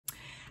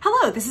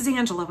Hello, this is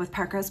Angela with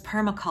Parker's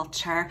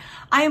Permaculture.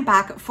 I am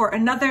back for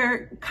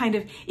another kind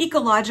of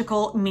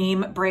ecological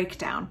meme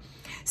breakdown.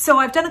 So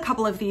I've done a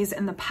couple of these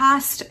in the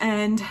past,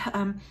 and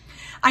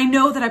I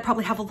know that I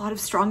probably have a lot of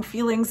strong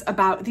feelings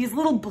about these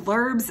little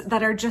blurbs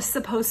that are just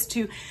supposed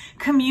to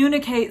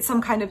communicate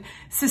some kind of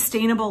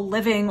sustainable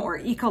living or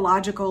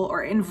ecological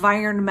or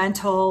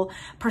environmental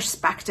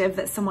perspective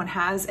that someone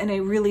has in a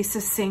really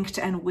succinct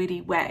and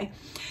witty way.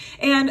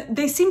 And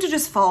they seem to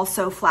just fall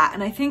so flat.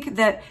 And I think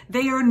that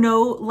they are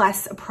no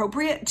less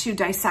appropriate to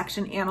dissect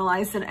and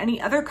analyze than any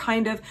other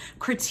kind of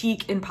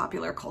critique in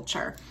popular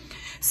culture.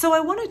 So I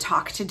want to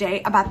talk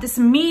today about this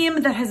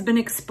meme that has been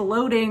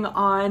exploding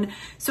on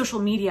social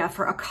media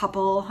for a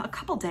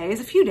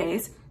few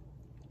days.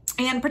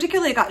 And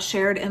particularly it got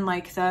shared in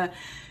like the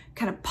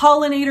kind of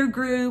pollinator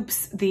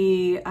groups,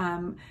 the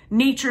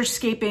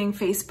naturescaping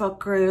Facebook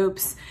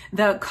groups,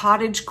 the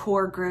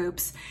cottagecore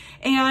groups.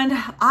 And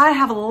I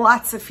have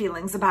lots of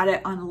feelings about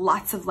it on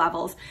lots of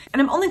levels.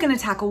 And I'm only going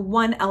to tackle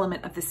one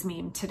element of this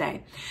meme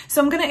today.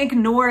 So I'm going to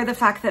ignore the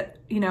fact that,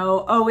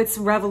 oh, it's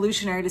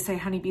revolutionary to say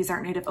honeybees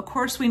aren't native. Of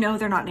course, we know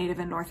they're not native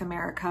in North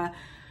America.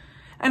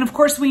 And of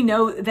course, we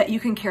know that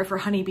you can care for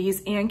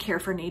honeybees and care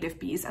for native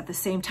bees at the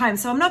same time.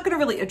 So I'm not going to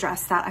really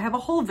address that. I have a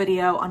whole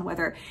video on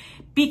whether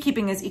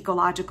beekeeping is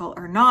ecological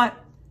or not.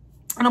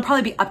 And I'll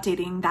probably be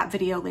updating that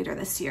video later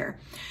this year.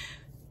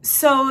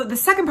 So the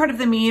second part of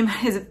the meme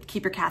is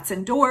keep your cats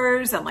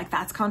indoors, and like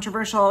that's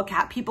controversial.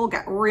 Cat people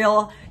get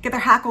their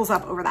hackles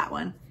up over that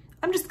one.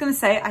 I'm just gonna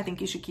say I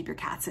think you should keep your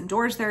cats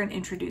indoors. They're an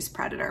introduced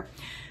predator.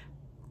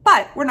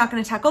 But we're not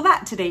gonna tackle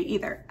that today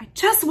either. I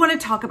just wanna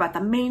talk about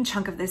the main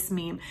chunk of this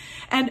meme,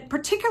 and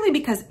particularly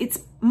because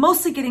it's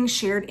mostly getting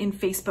shared in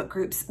Facebook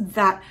groups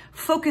that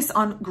focus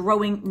on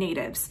growing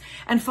natives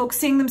and folks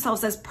seeing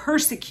themselves as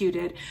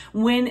persecuted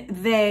when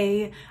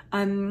they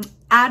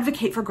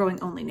advocate for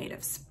growing only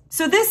natives.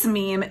 So this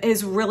meme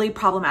is really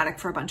problematic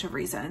for a bunch of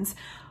reasons.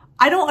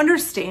 I don't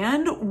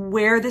understand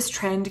where this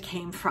trend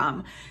came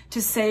from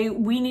to say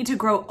we need to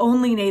grow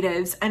only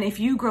natives, and if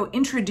you grow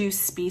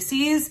introduced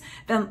species,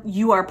 then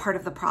you are part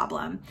of the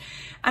problem.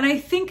 And I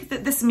think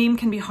that this meme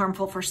can be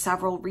harmful for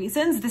several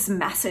reasons. This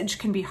message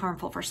can be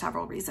harmful for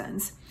several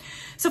reasons.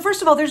 So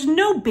first of all, there's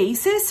no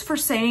basis for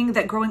saying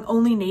that growing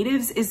only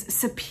natives is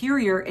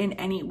superior in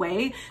any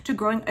way to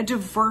growing a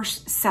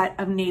diverse set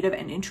of native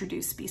and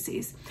introduced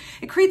species.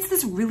 It creates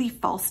this really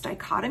false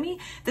dichotomy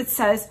that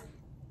says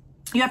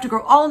you have to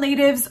grow all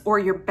natives or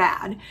you're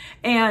bad.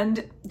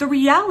 And the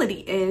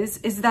reality is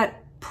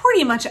that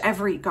pretty much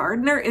every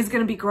gardener is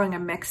going to be growing a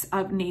mix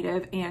of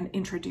native and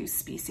introduced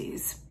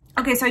species.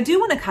 Okay, so I do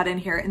want to cut in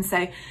here and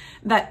say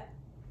that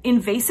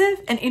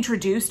invasive and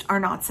introduced are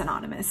not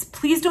synonymous.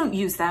 Please don't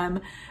use them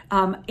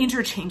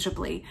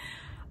interchangeably.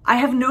 I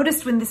have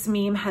noticed when this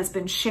meme has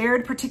been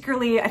shared,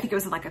 particularly, I think it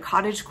was in like a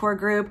cottagecore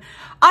group,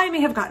 I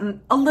may have gotten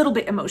a little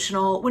bit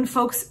emotional when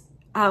folks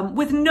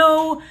with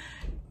no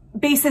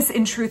basis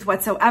in truth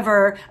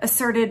whatsoever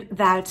asserted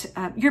that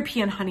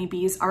European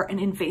honeybees are an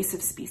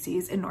invasive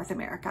species in North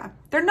America.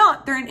 They're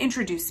not, they're an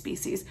introduced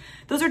species.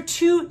 Those are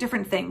two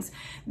different things.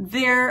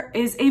 There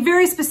is a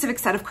very specific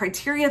set of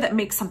criteria that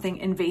makes something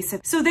invasive.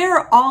 So there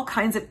are all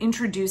kinds of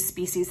introduced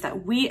species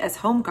that we as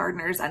home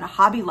gardeners and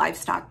hobby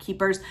livestock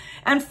keepers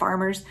and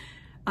farmers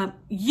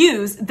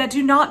use that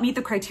do not meet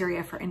the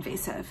criteria for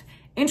invasive.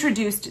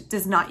 Introduced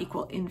does not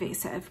equal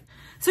invasive.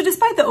 So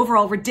despite the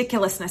overall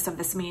ridiculousness of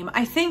this meme,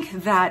 I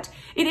think that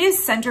it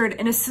is centered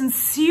in a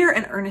sincere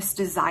and earnest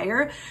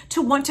desire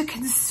to want to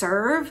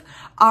conserve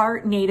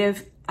our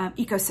native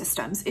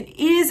ecosystems.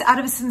 It is out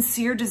of a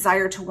sincere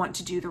desire to want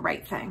to do the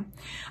right thing.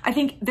 I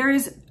think there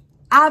is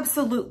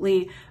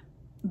absolutely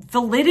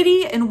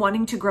validity in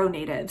wanting to grow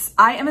natives.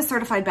 I am a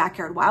certified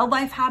backyard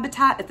wildlife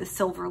habitat at the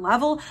silver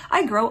level.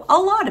 I grow a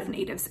lot of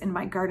natives in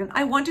my garden.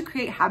 I want to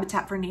create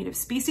habitat for native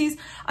species.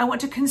 I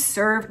want to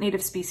conserve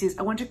native species.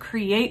 I want to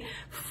create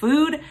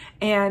food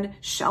and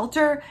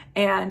shelter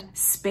and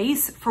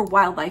space for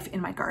wildlife in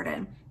my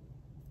garden.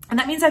 And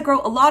that means I grow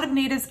a lot of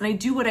natives, and I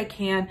do what I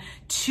can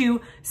to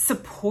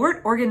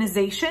support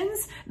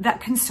organizations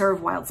that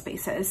conserve wild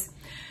spaces.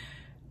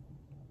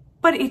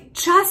 But it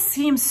just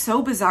seems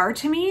so bizarre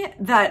to me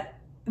that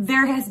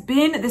there has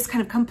been this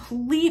kind of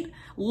complete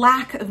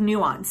lack of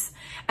nuance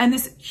and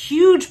this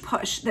huge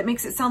push that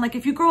makes it sound like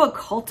if you grow a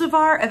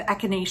cultivar of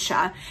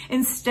echinacea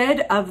instead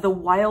of the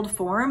wild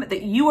form,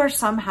 that you are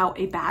somehow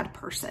a bad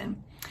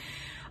person.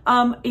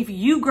 If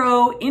you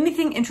grow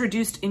anything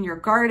introduced in your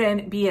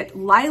garden, be it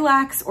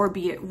lilacs or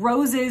be it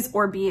roses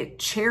or be it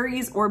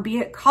cherries or be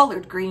it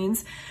collard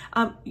greens,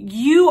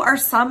 you are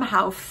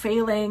somehow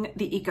failing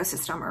the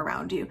ecosystem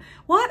around you.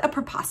 What a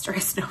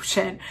preposterous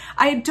notion.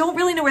 I don't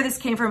really know where this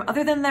came from,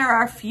 other than there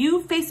are a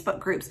few Facebook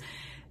groups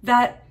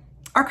that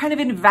are kind of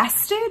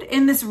invested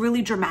in this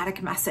really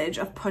dramatic message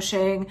of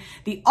pushing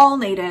the all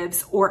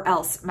natives or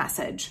else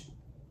message.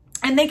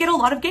 And they get a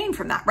lot of gain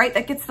from that, right?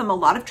 That gets them a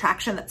lot of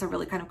traction. That's a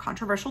really kind of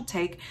controversial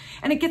take,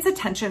 and it gets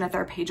attention at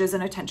their pages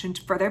and attention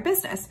for their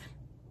business.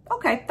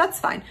 Okay, that's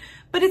fine.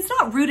 But it's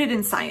not rooted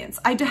in science.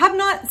 I have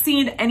not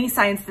seen any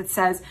science that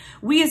says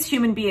we as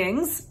human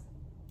beings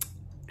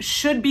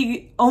should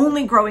be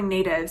only growing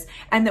natives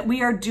and that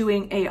we are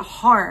doing a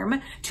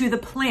harm to the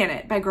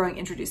planet by growing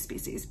introduced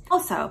species.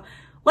 Also,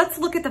 let's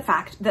look at the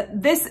fact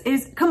that this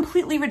is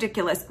completely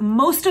ridiculous.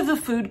 Most of the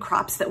food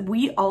crops that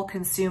we all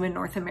consume in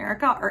North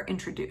America are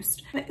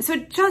introduced. So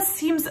it just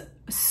seems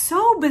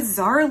so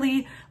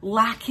bizarrely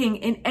lacking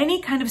in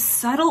any kind of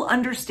subtle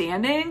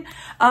understanding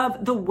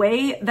of the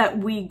way that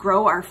we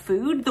grow our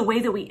food, the way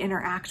that we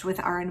interact with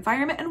our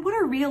environment, and what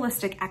are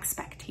realistic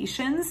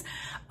expectations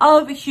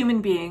of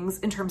human beings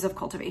in terms of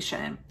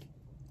cultivation.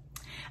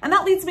 And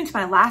that leads me to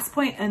my last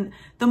point and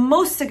the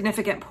most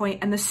significant point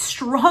and the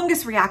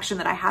strongest reaction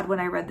that I had when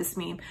I read this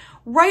meme.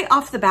 Right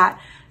off the bat,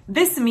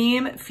 this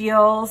meme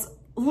feels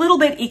a little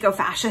bit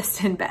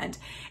eco-fascist in bent.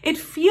 It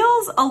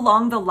feels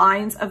along the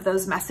lines of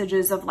those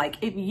messages of like,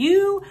 if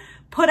you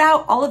put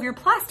out all of your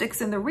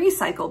plastics in the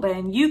recycle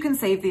bin, you can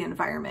save the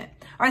environment.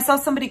 Or I saw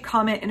somebody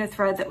comment in a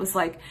thread that was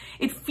like,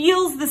 it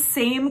feels the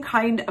same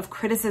kind of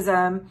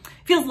criticism,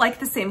 feels like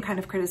the same kind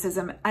of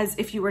criticism as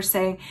if you were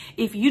saying,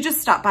 if you just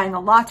stop buying a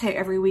latte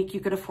every week, you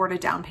could afford a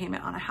down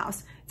payment on a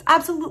house. It's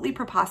absolutely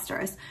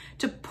preposterous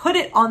to put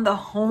it on the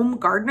home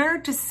gardener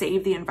to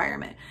save the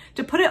environment,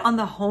 to put it on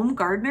the home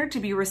gardener to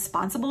be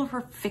responsible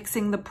for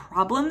fixing the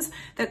problems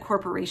that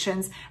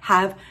corporations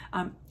have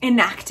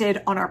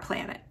enacted on our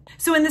planet.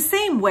 So in the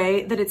same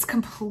way that it's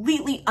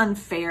completely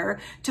unfair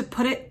to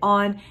put it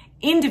on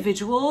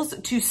individuals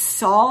to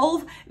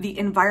solve the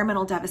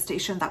environmental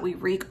devastation that we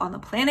wreak on the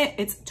planet,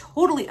 it's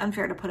totally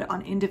unfair to put it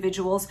on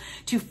individuals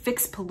to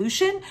fix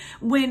pollution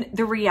when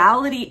the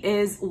reality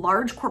is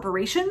large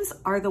corporations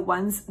are the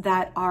ones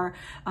that are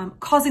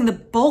causing the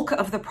bulk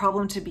of the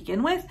problem to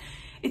begin with.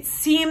 It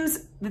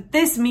seems that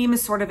this meme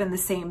is sort of in the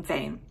same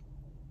vein,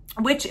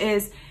 which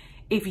is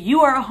if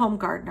you are a home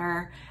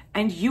gardener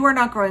and you are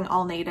not growing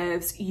all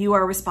natives, you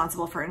are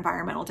responsible for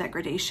environmental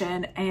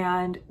degradation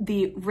and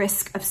the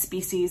risk of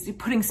species,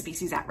 putting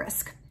species at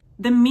risk.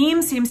 The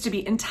meme seems to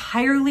be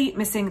entirely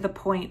missing the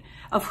point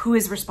of who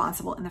is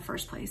responsible in the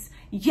first place.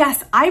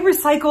 Yes, I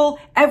recycle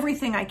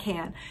everything I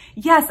can.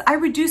 Yes, I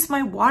reduce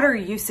my water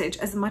usage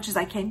as much as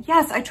I can.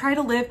 Yes, I try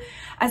to live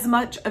as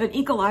much of an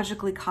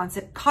ecologically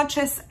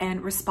conscious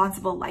and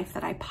responsible life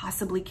that I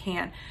possibly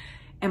can.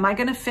 Am I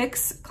going to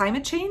fix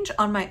climate change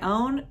on my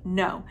own?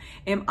 No.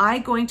 Am I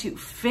going to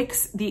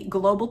fix the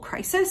global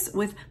crisis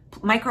with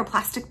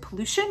microplastic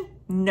pollution?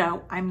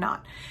 No, I'm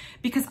not.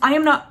 Because I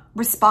am not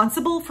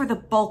responsible for the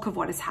bulk of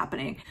what is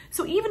happening.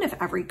 So even if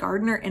every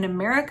gardener in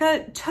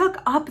America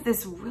took up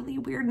this really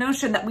weird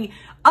notion that we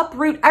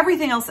uproot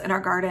everything else in our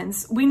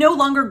gardens, we no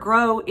longer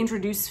grow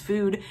introduced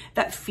food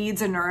that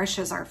feeds and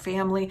nourishes our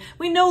family.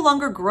 We no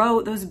longer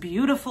grow those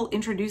beautiful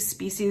introduced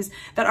species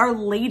that are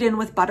laden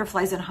with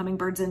butterflies and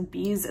hummingbirds and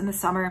bees in the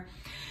summer.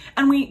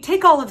 And we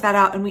take all of that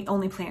out and we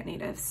only plant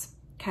natives,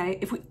 okay?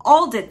 If we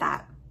all did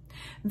that,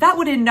 that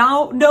would in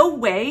no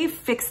way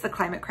fix the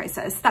climate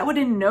crisis. That would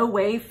in no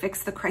way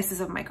fix the crisis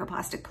of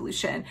microplastic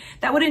pollution.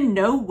 That would in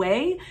no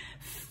way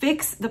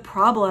fix the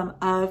problem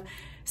of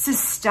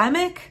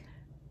systemic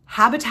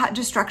habitat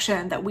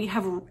destruction that we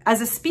have as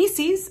a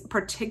species,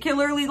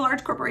 particularly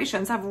large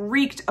corporations, have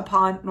wreaked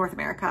upon North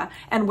America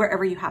and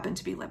wherever you happen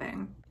to be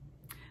living.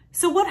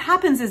 So what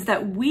happens is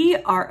that we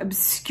are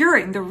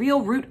obscuring the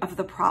real root of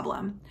the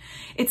problem.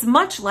 It's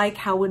much like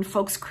how when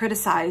folks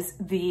criticize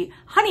the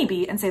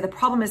honeybee and say the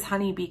problem is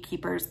honeybee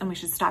keepers and we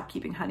should stop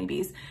keeping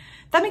honeybees,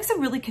 that makes a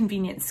really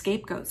convenient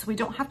scapegoat. So we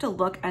don't have to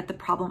look at the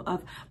problem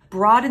of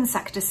broad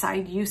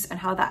insecticide use and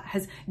how that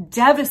has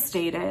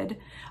devastated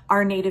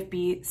our native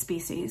bee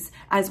species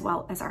as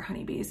well as our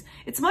honeybees.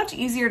 It's much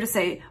easier to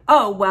say,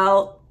 oh,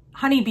 well,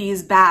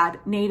 honeybees bad,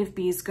 native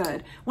bees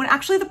good, when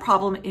actually the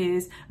problem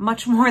is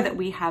much more that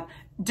we have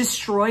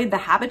destroyed the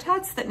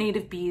habitats that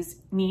native bees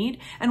need,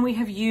 and we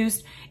have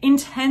used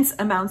intense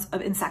amounts of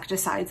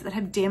insecticides that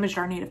have damaged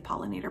our native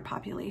pollinator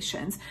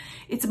populations.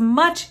 It's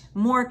much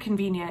more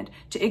convenient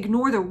to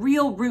ignore the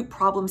real root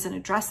problems and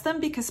address them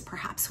because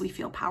perhaps we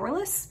feel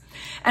powerless,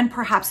 and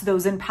perhaps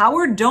those in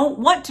power don't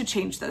want to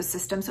change those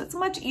systems. So it's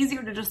much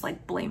easier to just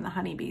like blame the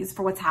honeybees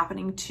for what's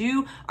happening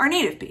to our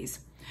native bees.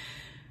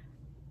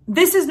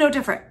 This is no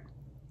different.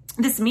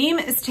 This meme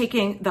is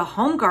taking the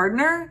home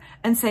gardener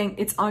and saying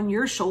it's on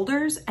your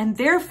shoulders and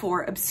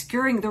therefore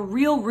obscuring the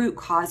real root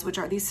cause, which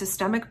are these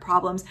systemic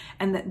problems,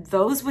 and that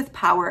those with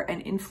power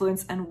and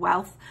influence and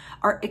wealth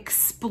are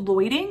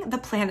exploiting the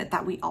planet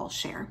that we all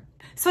share.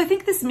 So I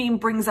think this meme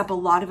brings up a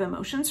lot of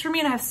emotions for me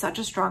and I have such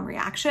a strong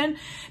reaction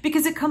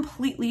because it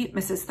completely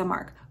misses the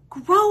mark.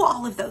 Grow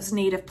all of those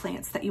native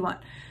plants that you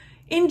want.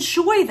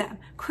 Enjoy them,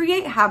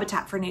 create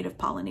habitat for native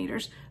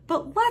pollinators,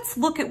 but let's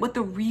look at what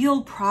the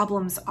real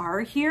problems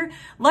are here.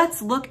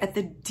 Let's look at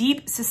the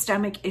deep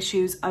systemic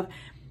issues of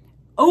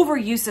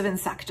overuse of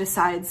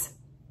insecticides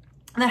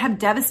that have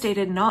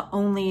devastated not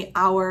only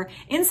our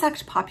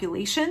insect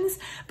populations,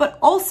 but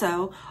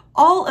also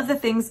all of the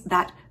things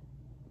that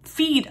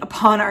feed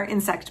upon our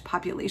insect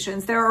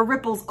populations. There are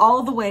ripples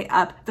all the way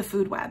up the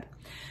food web.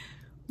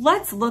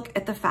 let's look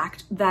at the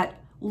fact that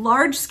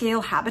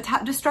large-scale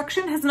habitat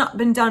destruction has not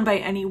been done by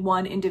any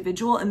one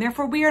individual, and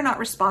therefore we are not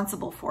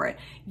responsible for it.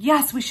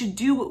 Yes, we should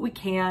do what we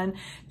can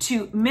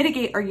to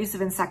mitigate our use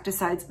of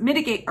insecticides,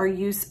 mitigate our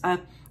use of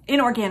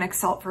inorganic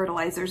salt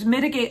fertilizers,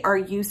 mitigate our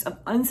use of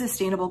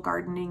unsustainable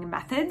gardening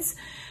methods,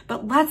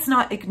 but let's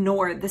not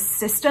ignore the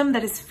system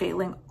that is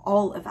failing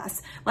all of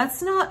us.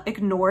 Let's not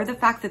ignore the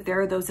fact that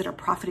there are those that are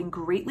profiting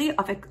greatly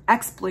off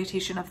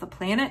exploitation of the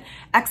planet,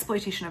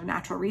 exploitation of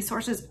natural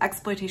resources,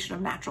 exploitation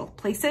of natural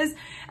places,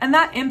 and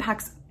that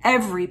impacts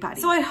everybody.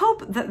 So I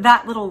hope that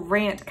that little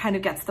rant kind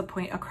of gets the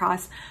point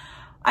across.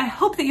 I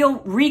hope that you'll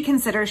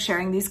reconsider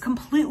sharing these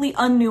completely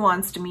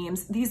unnuanced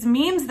memes, these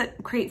memes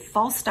that create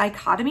false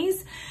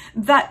dichotomies,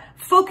 that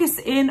focus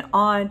in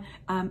on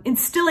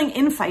instilling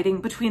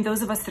infighting between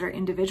those of us that are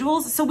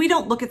individuals, so we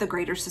don't look at the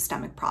greater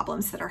systemic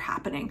problems that are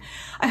happening.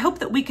 I hope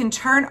that we can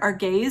turn our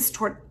gaze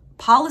toward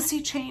policy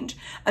change,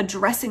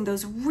 addressing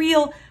those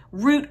real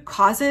root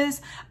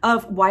causes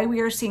of why we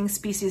are seeing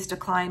species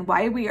decline,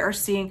 why we are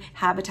seeing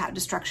habitat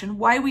destruction,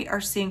 why we are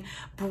seeing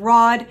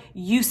broad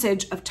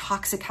usage of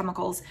toxic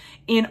chemicals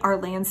in our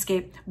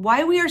landscape,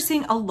 why we are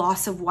seeing a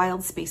loss of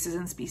wild spaces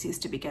and species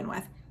to begin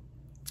with.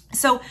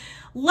 So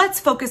let's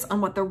focus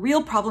on what the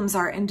real problems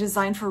are and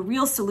design for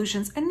real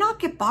solutions, and not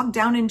get bogged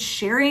down in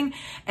sharing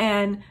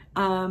and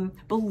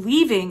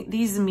believing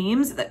these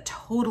memes that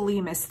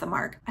totally miss the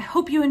mark. I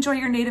hope you enjoy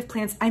your native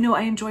plants. I know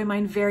I enjoy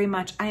mine very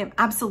much. I am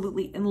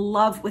absolutely in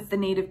love with the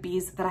native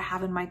bees that I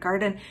have in my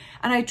garden,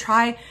 and I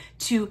try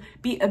to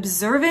be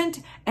observant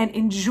and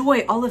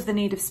enjoy all of the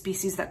native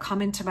species that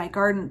come into my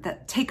garden,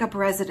 that take up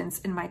residence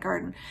in my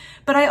garden.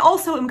 But I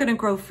also am going to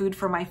grow food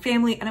for my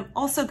family, and I'm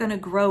also going to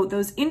grow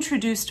those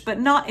introduced but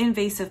not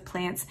invasive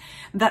plants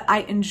that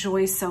I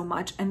enjoy so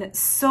much, and that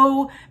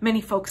so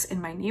many folks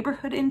in my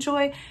neighborhood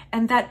enjoy,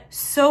 and that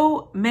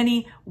so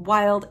many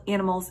wild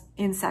animals,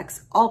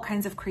 insects, all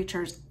kinds of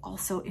creatures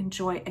also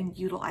enjoy and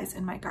utilize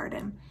in my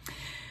garden.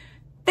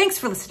 Thanks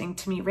for listening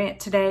to me rant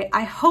today.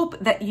 I hope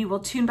that you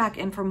will tune back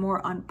in for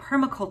more on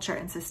permaculture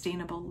and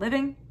sustainable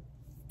living.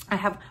 I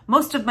have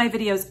most of my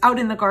videos out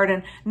in the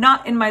garden,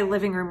 not in my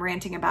living room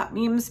ranting about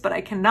memes, but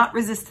I cannot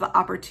resist the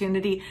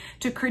opportunity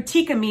to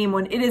critique a meme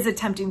when it is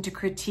attempting to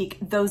critique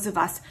those of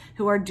us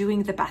who are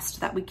doing the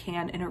best that we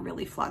can in a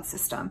really flawed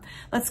system.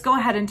 Let's go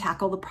ahead and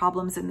tackle the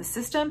problems in the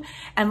system,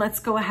 and let's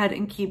go ahead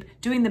and keep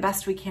doing the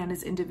best we can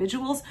as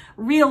individuals,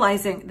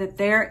 realizing that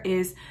there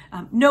is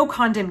no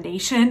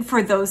condemnation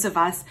for those of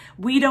us.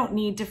 We don't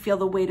need to feel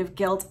the weight of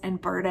guilt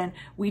and burden.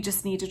 We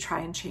just need to try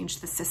and change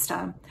the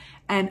system.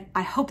 And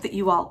I hope that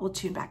you all will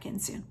tune back in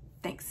soon.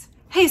 Thanks.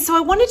 Hey, so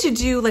I wanted to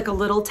do like a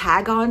little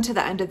tag on to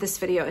the end of this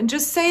video and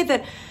just say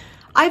that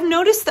I've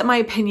noticed that my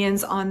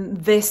opinions on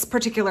this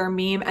particular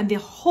meme and the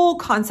whole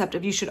concept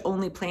of you should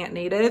only plant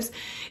natives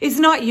is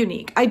not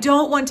unique. I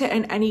don't want to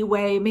in any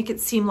way make it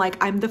seem like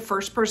I'm the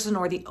first person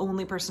or the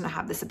only person to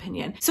have this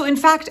opinion. So in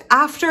fact,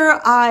 after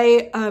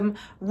I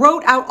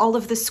wrote out all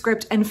of the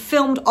script and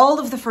filmed all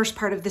of the first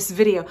part of this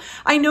video,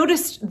 I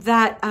noticed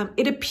that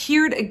it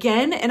appeared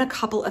again in a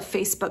couple of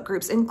Facebook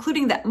groups,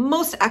 including that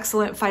most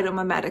excellent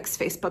Phytomimetics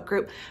Facebook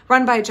group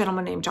run by a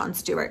gentleman named John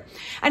Stewart.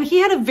 And he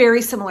had a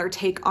very similar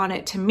take on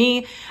it to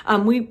me.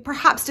 We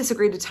perhaps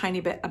disagreed a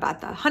tiny bit about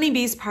the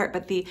honeybees part,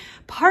 but the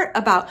part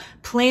about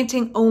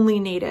planting only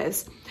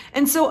natives.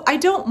 And so I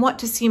don't want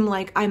to seem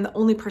like I'm the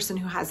only person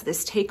who has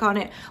this take on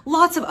it.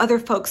 Lots of other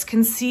folks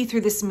can see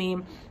through this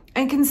meme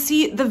and can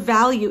see the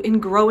value in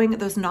growing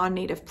those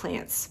non-native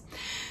plants.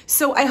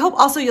 So I hope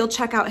also you'll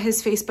check out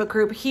his Facebook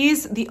group.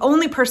 He's the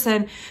only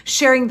person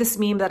sharing this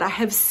meme that I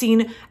have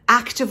seen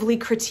actively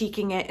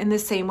critiquing it in the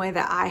same way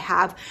that I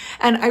have.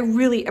 And I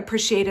really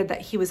appreciated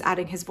that he was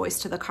adding his voice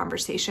to the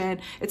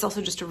conversation. It's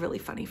also just a really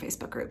funny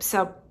Facebook group.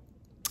 So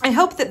I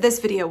hope that this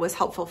video was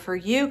helpful for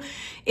you,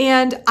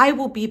 and I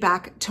will be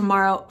back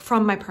tomorrow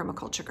from my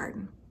permaculture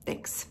garden.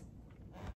 Thanks.